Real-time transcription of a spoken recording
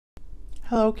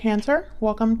Hello, Cancer.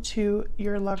 Welcome to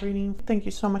your love reading. Thank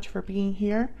you so much for being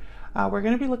here. We're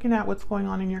going to be looking at what's going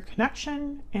on in your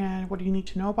connection and what do you need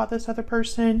to know about this other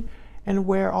person and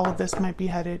where all of this might be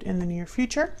headed in the near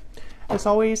future. As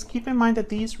always, keep in mind that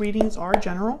these readings are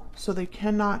general, so they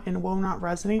cannot and will not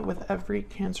resonate with every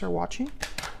Cancer watching.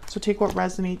 So take what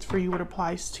resonates for you, what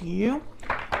applies to you.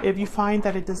 If you find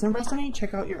that it doesn't resonate,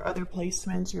 check out your other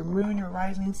placements, your moon, your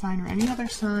rising sign, or any other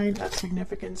sign of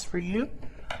significance for you,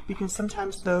 because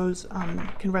sometimes those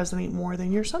can resonate more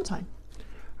than your sun sign.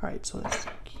 All right, so let's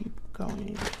keep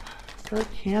going. For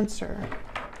Cancer,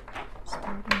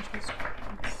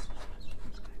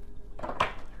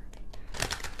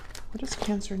 what does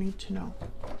Cancer need to know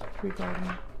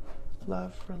regarding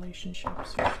love,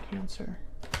 relationships? What does Cancer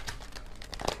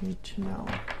need to know?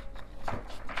 What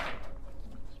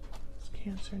does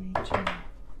Cancer need to know?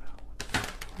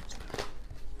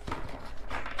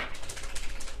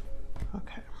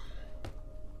 Okay,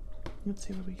 let's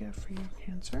see what we get for you,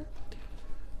 Cancer.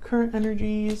 Current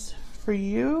energies for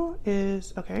you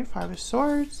is, okay, Five of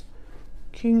Swords,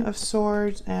 King of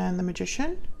Swords, and the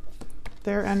Magician.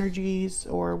 Their energies,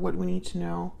 or what we need to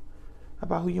know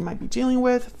about who you might be dealing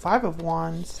with. Five of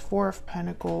Wands, Four of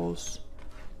Pentacles,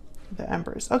 the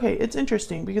Empress. Okay, it's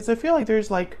interesting because I feel like there's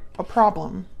like a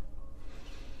problem.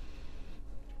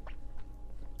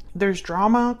 There's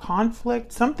drama,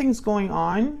 conflict, something's going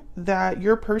on that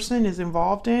your person is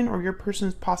involved in or your person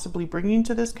is possibly bringing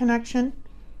to this connection.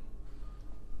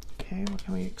 Okay, what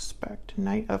can we expect?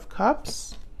 Knight of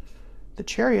Cups, the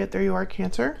Chariot, there you are,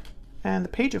 Cancer, and the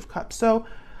Page of Cups. So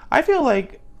I feel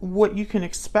like what you can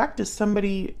expect is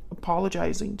somebody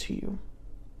apologizing to you,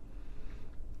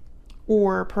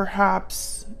 or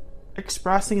perhaps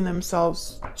expressing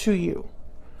themselves to you.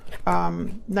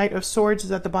 Knight of Swords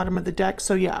is at the bottom of the deck.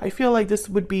 So yeah, I feel like this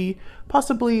would be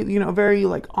possibly, you know, a very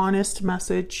like honest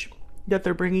message that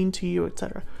they're bringing to you,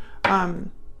 etc.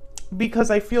 Because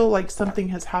I feel like something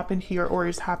has happened here or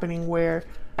is happening where,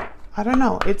 I don't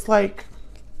know, it's like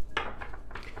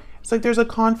there's a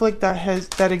conflict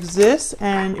that exists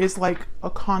and is like a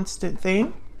constant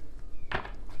thing.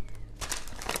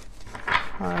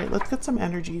 All right, let's get some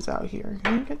energies out here.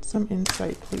 Can you get some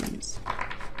insight, please,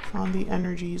 on the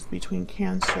energies between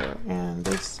Cancer and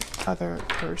this other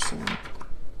person?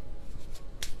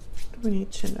 What do we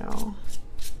need to know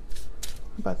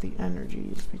about the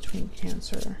energies between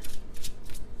Cancer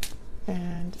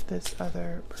and this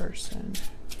other person?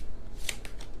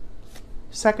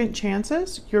 Second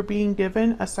chances. You're being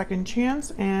given a second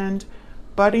chance, and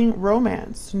budding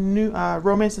romance. New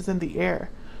romance is in the air.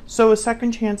 So a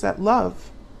second chance at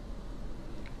love.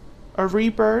 A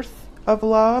rebirth of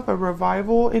love, a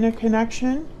revival in a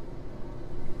connection.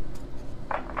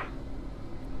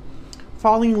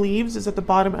 Falling Leaves is at the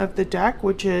bottom of the deck,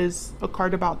 which is a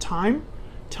card about time.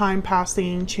 Time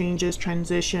passing, changes,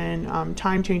 transition,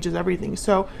 time changes everything.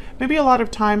 So maybe a lot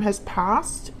of time has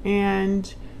passed,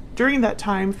 and during that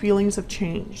time, feelings have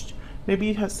changed.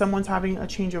 Maybe someone's having a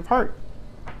change of heart.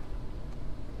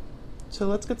 So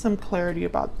let's get some clarity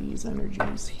about these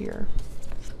energies here.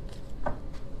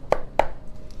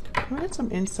 Can we get some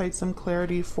insight, some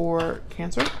clarity for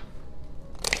Cancer?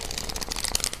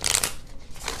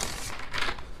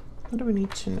 What do we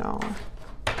need to know?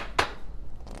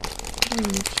 What do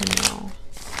we need to know?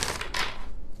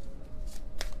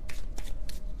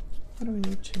 What do we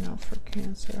need to know for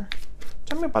Cancer?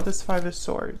 Tell me about this Five of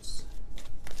Swords.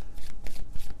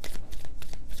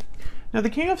 Now, the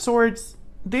King of Swords,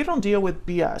 they don't deal with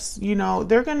BS. You know,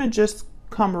 they're going to just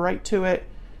come right to it.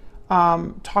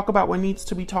 Talk about what needs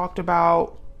to be talked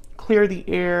about, clear the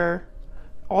air.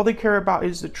 All they care about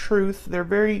is the truth. They're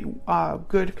very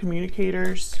good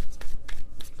communicators.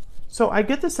 So I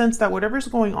get the sense that whatever's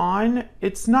going on,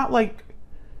 it's not like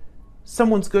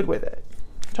someone's good with it.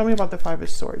 Tell me about the Five of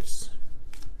Swords.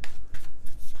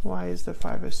 Why is the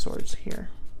Five of Swords here?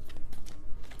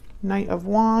 Knight of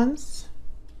Wands.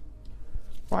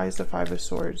 Why is the Five of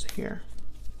Swords here?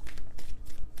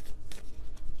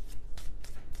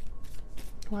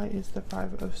 Why is the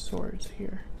Five of Swords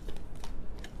here?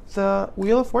 The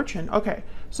Wheel of Fortune. Okay,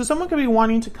 so someone could be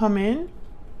wanting to come in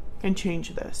and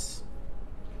change this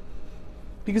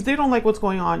because they don't like what's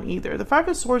going on either. The Five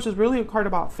of Swords is really a card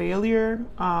about failure,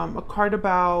 a card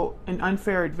about an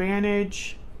unfair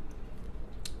advantage,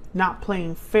 not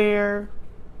playing fair,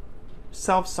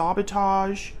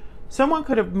 self-sabotage. Someone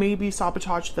could have maybe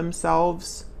sabotaged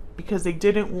themselves because they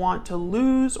didn't want to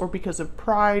lose or because of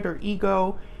pride or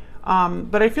ego.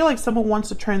 But I feel like someone wants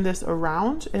to turn this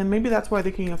around, and maybe that's why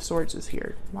the King of Swords is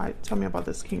here. Why? Tell me about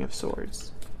this King of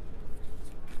Swords.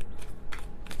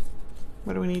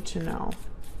 What do we need to know?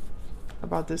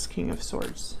 about this King of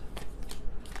Swords?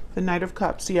 The Knight of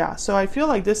Cups, yeah. So I feel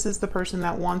like this is the person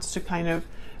that wants to kind of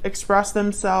express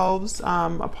themselves,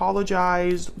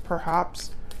 apologize, perhaps.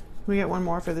 Can we get one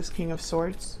more for this King of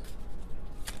Swords?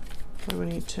 What do we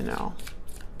need to know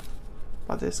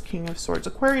about this King of Swords?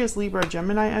 Aquarius, Libra,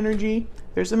 Gemini energy.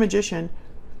 There's a Magician.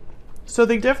 So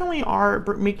they definitely are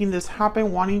making this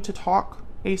happen, wanting to talk.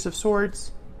 Ace of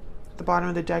Swords at the bottom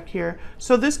of the deck here.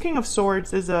 So this King of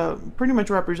Swords is pretty much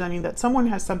representing that someone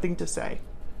has something to say.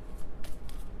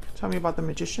 Tell me about the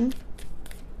Magician.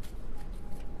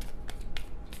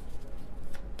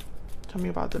 Tell me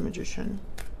about the Magician.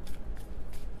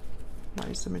 Why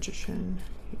is the Magician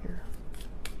here?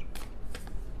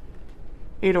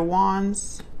 Eight of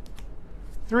Wands,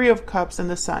 Three of Cups, and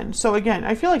the Sun. So again,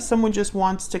 I feel like someone just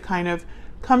wants to kind of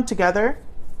come together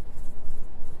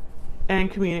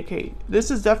and communicate. This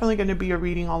is definitely going to be a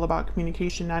reading all about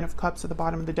communication. Nine of Cups at the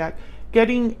bottom of the deck.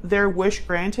 Getting their wish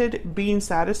granted, being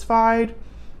satisfied,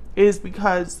 is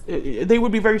because they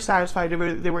would be very satisfied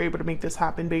if they were able to make this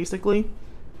happen, basically.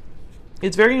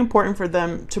 It's very important for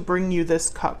them to bring you this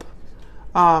cup.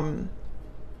 The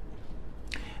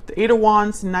Eight of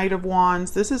Wands, Knight of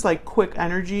Wands, this is like quick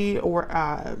energy or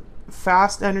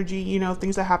fast energy, you know,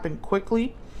 things that happen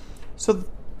quickly. So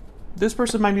this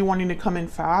person might be wanting to come in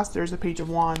fast. There's the Page of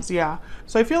Wands, yeah.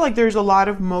 So I feel like there's a lot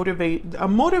of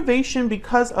motivation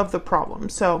because of the problem.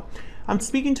 So I'm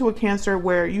speaking to a Cancer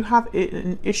where you have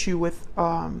an issue with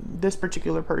this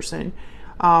particular person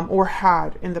or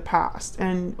had in the past.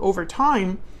 And over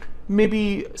time,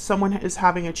 maybe someone is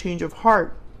having a change of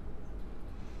heart.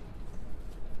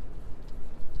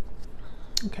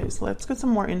 Okay, so let's get some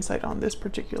more insight on this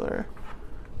particular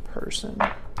person.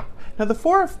 Now, the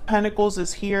Four of Pentacles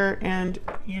is here, and,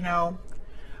 you know,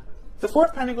 the Four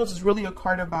of Pentacles is really a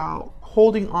card about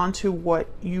holding on to what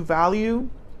you value,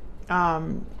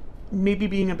 maybe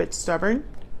being a bit stubborn.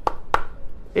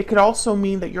 It could also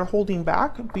mean that you're holding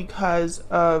back because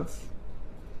of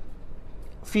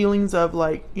feelings of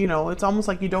like, you know, it's almost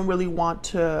like you don't really want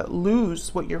to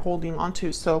lose what you're holding on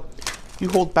to, so you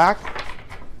hold back.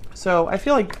 So I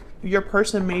feel like your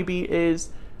person maybe is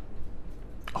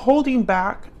holding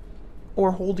back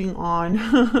or holding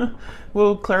on.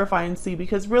 We'll clarify and see,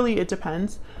 because really it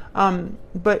depends.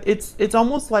 But it's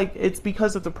almost like it's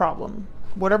because of the problem,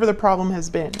 whatever the problem has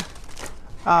been,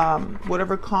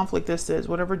 whatever conflict this is,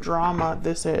 whatever drama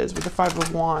this is, with the Five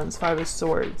of Wands, Five of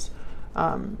Swords.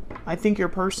 I think your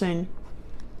person,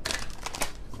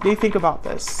 they think about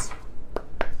this.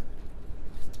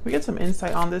 We get some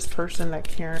insight on this person, that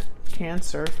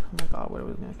Cancer. Oh my God, what are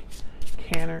we going to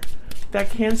Cancer? That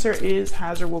Cancer is,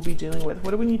 has, or will be dealing with. What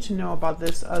do we need to know about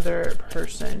this other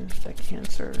person that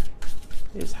Cancer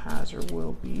is, has, or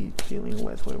will be dealing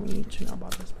with? What do we need to know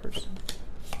about this person?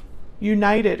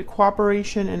 United,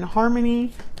 cooperation and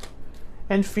harmony,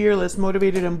 and fearless,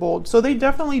 motivated and bold. So they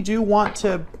definitely do want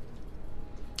to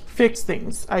fix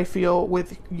things, I feel,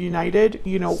 with United.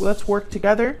 You know, let's work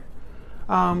together.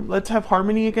 Let's have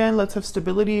harmony again. Let's have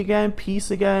stability again,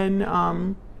 peace again.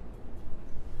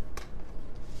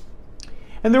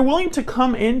 And they're willing to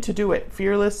come in to do it.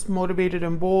 Fearless, motivated,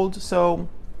 and bold. So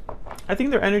I think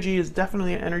their energy is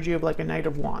definitely an energy of like a Knight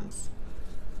of Wands.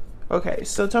 Okay,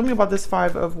 so tell me about this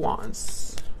Five of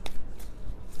Wands.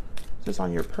 Just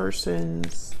on your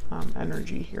person's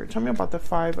energy here. Tell me about the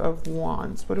Five of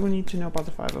Wands. What do we need to know about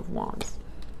the Five of Wands?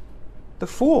 The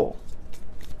Fool.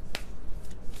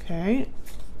 Okay.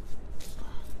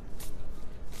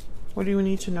 What do we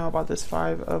need to know about this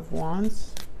Five of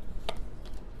Wands?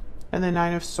 And the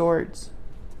Nine of Swords.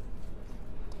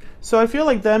 So I feel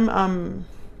like them,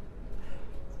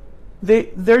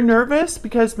 they're nervous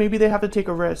because maybe they have to take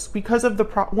a risk because of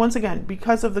the, once again,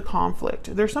 because of the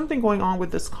conflict. There's something going on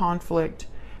with this conflict.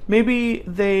 Maybe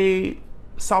they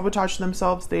sabotaged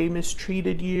themselves. They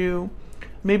mistreated you.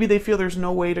 Maybe they feel there's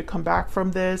no way to come back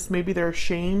from this. Maybe they're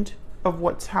ashamed of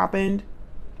what's happened.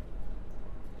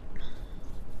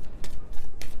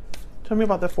 Tell me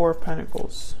about the Four of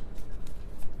Pentacles.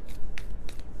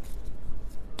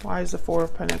 Why is the Four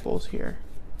of Pentacles here?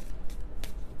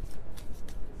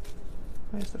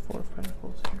 Why is the Four of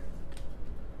Pentacles here?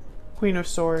 Queen of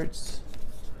Swords.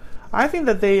 I think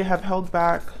that they have held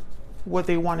back what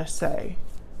they want to say.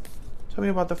 Tell me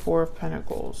about the Four of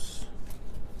Pentacles.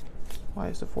 Why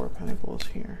is the Four of Pentacles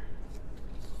here?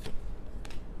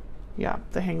 Yeah,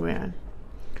 the Hangman.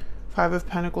 Five of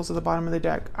Pentacles at the bottom of the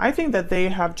deck. I think that they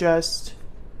have just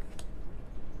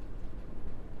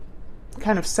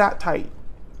kind of sat tight.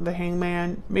 The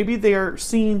Hangman. Maybe they're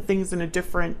seeing things in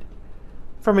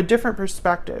from a different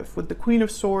perspective. With the Queen of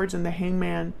Swords and the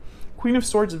Hangman. Queen of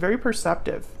Swords is very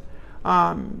perceptive.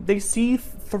 They see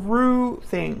through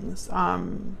things.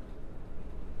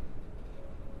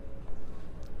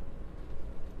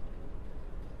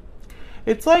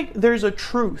 It's like there's a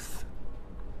truth.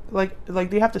 Like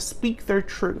they have to speak their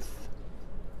truth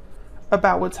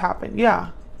about what's happened.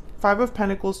 Yeah. 5 of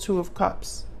Pentacles, 2 of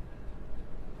Cups.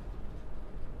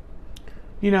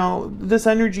 You know, this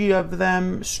energy of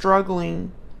them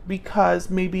struggling because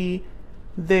maybe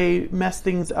they mess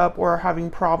things up or are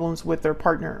having problems with their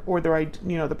partner or their,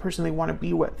 you know, the person they want to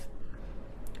be with.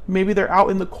 Maybe they're out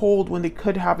in the cold when they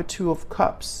could have a 2 of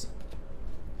Cups.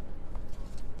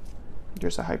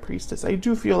 There's a High Priestess. I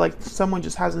do feel like someone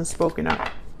just hasn't spoken up.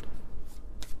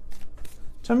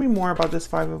 Tell me more about this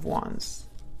 5 of Wands.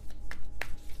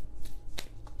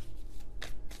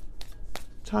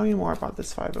 Tell me more about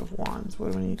this 5 of Wands.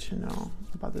 What do we need to know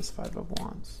about this 5 of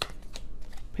Wands?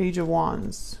 Page of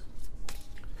Wands.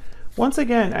 Once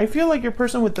again, I feel like your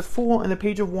person with the Fool and the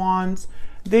Page of Wands,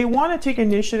 they want to take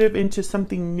initiative into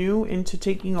something new, into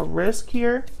taking a risk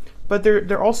here, but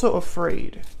they're also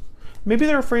afraid. Maybe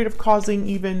they're afraid of causing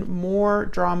even more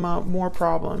drama, more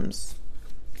problems.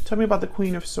 Tell me about the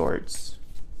Queen of Swords.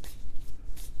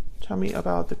 Tell me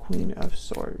about the Queen of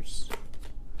Swords.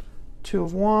 2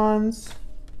 of Wands.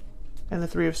 And the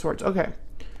 3 of Swords. Okay.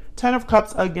 10 of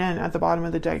Cups again at the bottom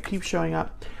of the deck. Keep showing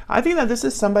up. I think that this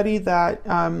is somebody that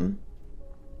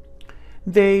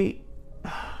they're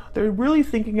really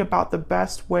thinking about the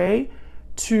best way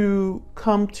to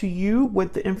come to you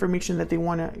with the information that they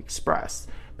want to express.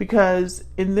 Because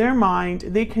in their mind,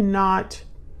 they cannot,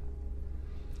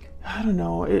 I don't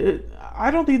know.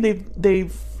 I don't think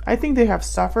I think they have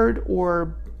suffered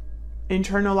or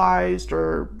internalized,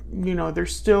 or, you know, they're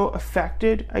still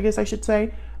affected, I guess I should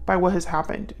say, by what has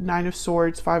happened. 9 of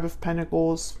Swords, 5 of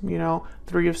Pentacles, you know,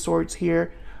 3 of Swords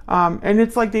here. And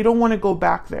it's like they don't want to go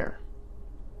back there.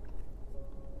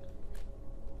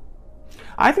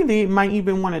 I think they might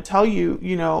even want to tell you,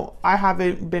 you know, I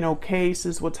haven't been okay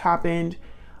since what's happened.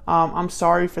 I'm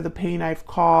sorry for the pain I've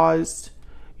caused.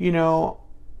 You know,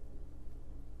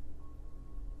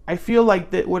 I feel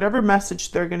like that whatever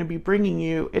message they're going to be bringing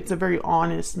you, it's a very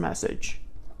honest message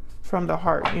from the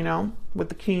heart, you know, with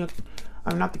the King of,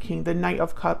 not the King, the Knight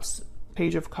of Cups,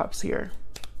 Page of Cups here.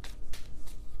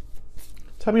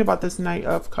 Tell me about this Knight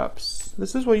of Cups.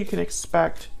 This is what you can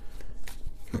expect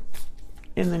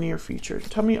in the near future.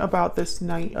 Tell me about this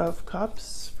Knight of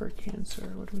Cups for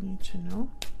Cancer. What do we need to know?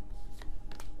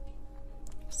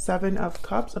 7 of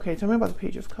Cups. Okay, tell me about the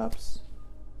Page of Cups.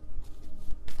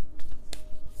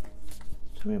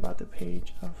 Tell me about the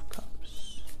Page of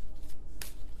Cups.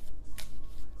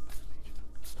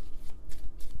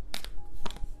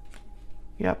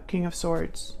 Yep, King of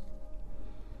Swords.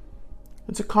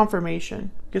 It's a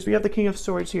confirmation because we have the King of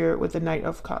Swords here with the Knight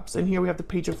of Cups, and here we have the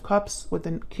Page of Cups with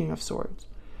the King of Swords.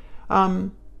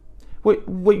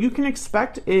 What you can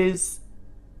expect is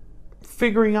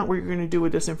figuring out what you're going to do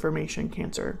with this information,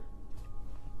 Cancer.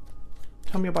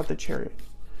 Tell me about the Chariot.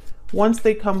 Once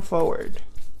they come forward,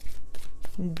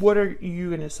 what are you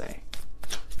going to say?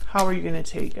 How are you going to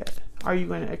take it? Are you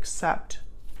going to accept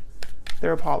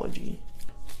their apology?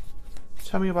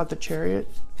 Tell me about the Chariot.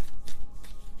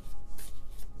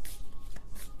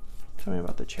 Tell me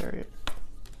about the Chariot.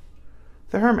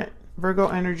 The Hermit, Virgo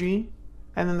energy,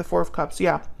 and then the 4 of Cups.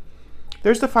 Yeah,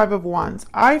 there's the 5 of Wands.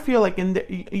 I feel like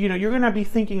you know, you're going to be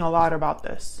thinking a lot about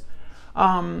this.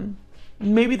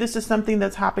 Maybe this is something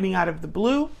that's happening out of the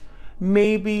blue.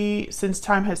 Maybe since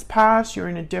time has passed, you're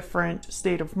in a different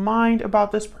state of mind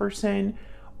about this person,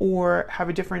 or have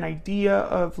a different idea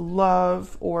of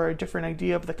love, or a different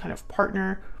idea of the kind of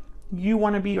partner you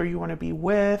want to be or you want to be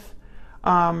with.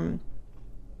 I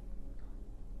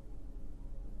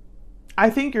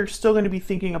think you're still going to be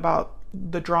thinking about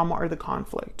the drama or the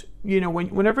conflict. You know,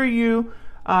 whenever you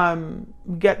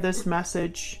get this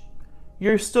message,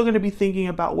 you're still going to be thinking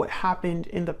about what happened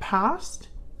in the past.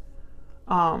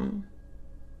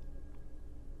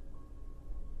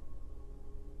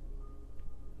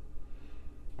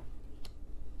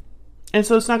 And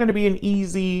so it's not going to be an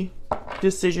easy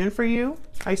decision for you.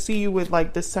 I see you with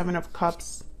like the 7 of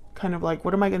Cups, kind of like,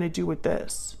 what am I going to do with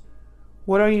this?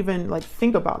 What do I even like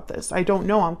think about this? I don't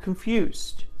know. I'm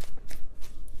confused.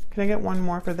 Can I get one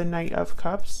more for the Knight of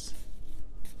Cups?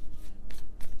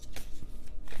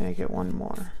 Can I get one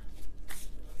more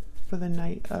for the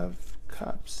Knight of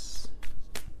Cups?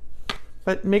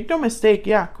 But make no mistake,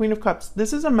 yeah, Queen of Cups.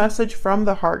 This is a message from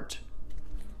the heart.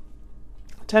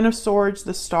 10 of Swords,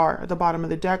 the Star at the bottom of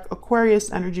the deck.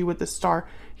 Aquarius energy with the Star.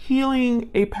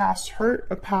 Healing a past hurt,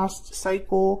 a past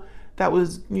cycle that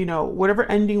was, you know, whatever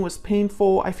ending was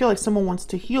painful. I feel like someone wants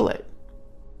to heal it.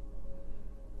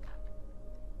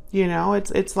 You know,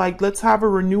 it's like, let's have a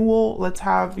renewal. Let's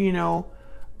have, you know,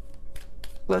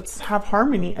 let's have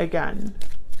harmony again.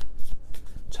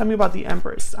 Tell me about the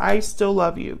Empress. I still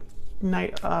love you.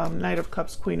 Knight of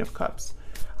Cups, Queen of Cups.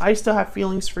 I still have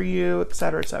feelings for you,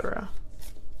 etc., etc.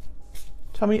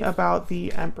 Tell me about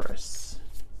the Empress.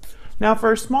 Now,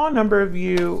 for a small number of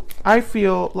you, I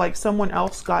feel like someone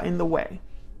else got in the way.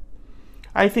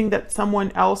 I think that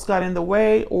someone else got in the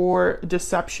way, or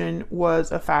deception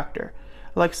was a factor.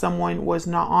 Like someone was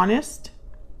not honest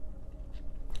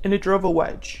and it drove a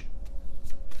wedge.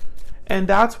 And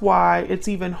that's why it's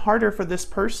even harder for this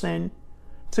person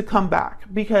to come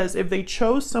back, because if they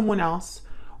chose someone else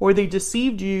or they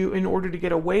deceived you in order to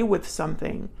get away with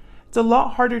something, it's a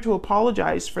lot harder to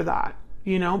apologize for that,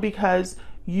 you know, because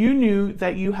you knew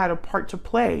that you had a part to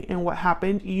play in what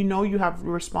happened. You know, you have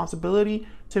responsibility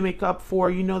to make up for.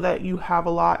 You know that you have a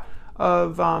lot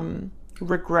of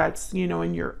regrets, you know,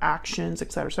 in your actions,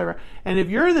 etc., etc. And if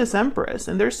you're this Empress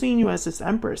and they're seeing you as this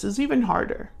Empress, it's even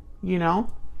harder, you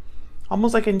know,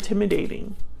 almost like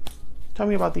intimidating. Tell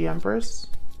me about the Empress.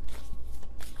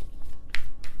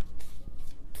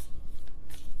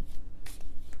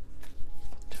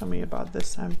 Tell me about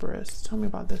this Empress. Tell me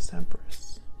about this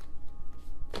Empress.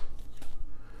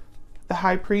 The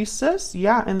High Priestess,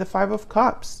 yeah, and the Five of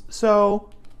Cups. So,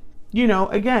 you know,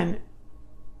 again,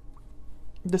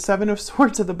 the Seven of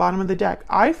Swords at the bottom of the deck.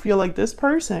 I feel like this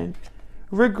person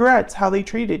regrets how they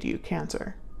treated you,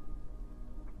 Cancer.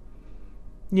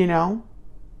 You know,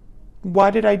 why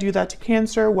did I do that to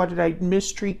Cancer? Why did I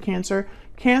mistreat Cancer?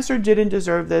 Cancer didn't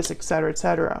deserve this, etc.,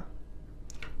 etc.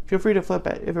 Feel free to flip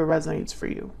it if it resonates for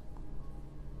you.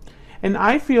 And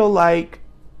I feel like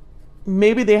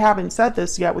maybe they haven't said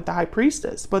this yet with the High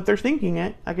Priestess, but they're thinking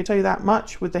it. I can tell you that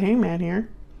much with the Hangman here.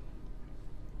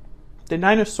 The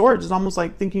Nine of Swords is almost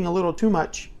like thinking a little too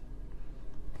much.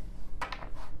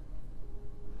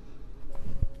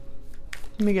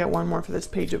 Let me get one more for this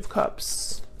Page of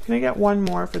Cups. Can I get one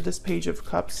more for this Page of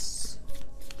Cups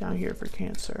down here for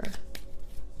Cancer?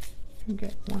 Can I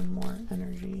get one more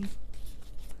energy?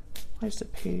 Why is the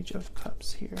Page of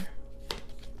Cups here?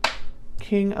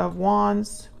 King of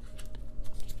Wands.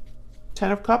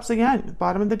 Ten of Cups again,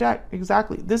 bottom of the deck.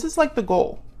 Exactly. This is like the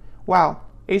goal. Wow.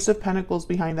 Ace of Pentacles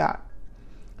behind that.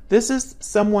 This is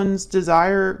someone's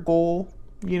desire, goal,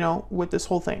 you know, with this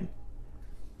whole thing.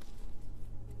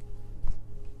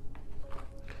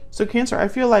 So Cancer, I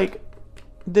feel like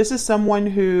this is someone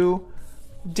who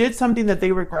did something that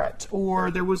they regret,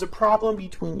 or there was a problem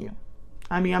between you.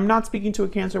 I mean, I'm not speaking to a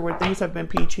Cancer where things have been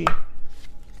peachy.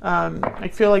 I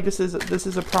feel like this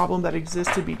is a problem that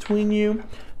existed between you,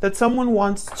 that someone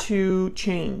wants to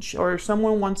change, or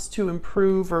someone wants to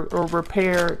improve or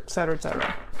repair, etc.,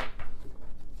 etc.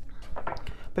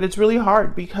 But it's really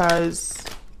hard because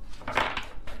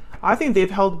I think they've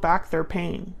held back their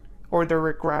pain or their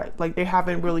regret. Like they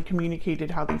haven't really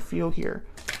communicated how they feel here.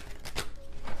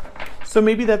 So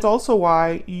maybe that's also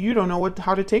why you don't know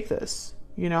how to take this,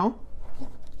 you know?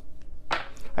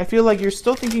 I feel like you're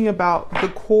still thinking about the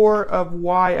core of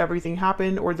why everything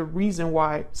happened, or the reason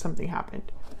why something happened.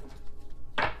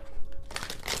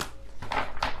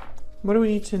 What do we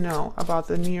need to know about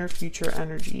the near future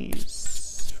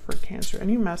energies for Cancer?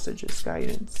 Any messages,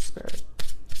 guidance, Spirit?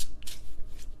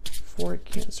 For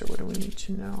Cancer, what do we need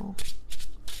to know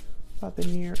about the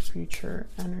near future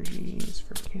energies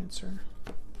for Cancer?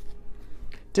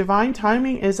 Divine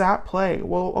timing is at play.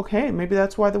 Well, okay, maybe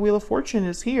that's why the Wheel of Fortune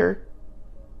is here.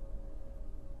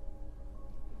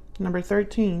 Number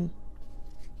 13.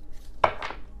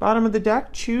 Bottom of the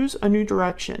deck, choose a new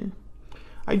direction.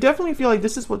 I definitely feel like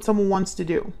this is what someone wants to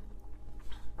do.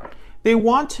 They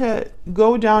want to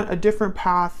go down a different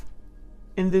path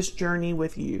in this journey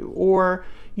with you. Or,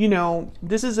 you know,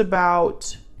 this is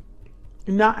about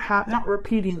not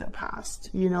repeating the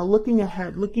past. You know, looking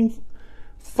ahead, looking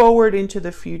forward into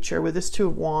the future with this Two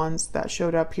of Wands that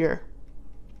showed up here.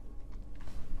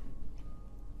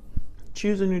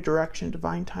 Choose a new direction.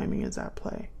 Divine timing is at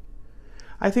play.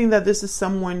 I think that this is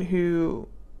someone who,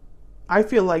 I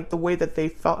feel like the way that they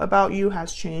felt about you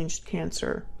has changed,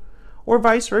 Cancer. Or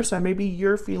vice versa. Maybe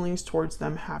your feelings towards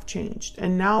them have changed.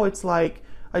 And now it's like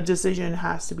a decision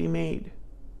has to be made.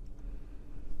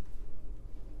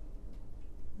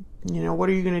 You know, what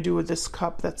are you going to do with this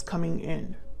cup that's coming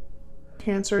in?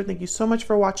 Cancer, thank you so much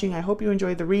for watching. I hope you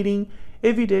enjoyed the reading.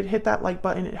 If you did, hit that like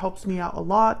button. It helps me out a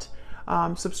lot.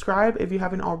 Subscribe if you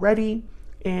haven't already,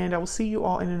 and I will see you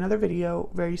all in another video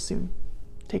very soon.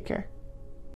 Take care.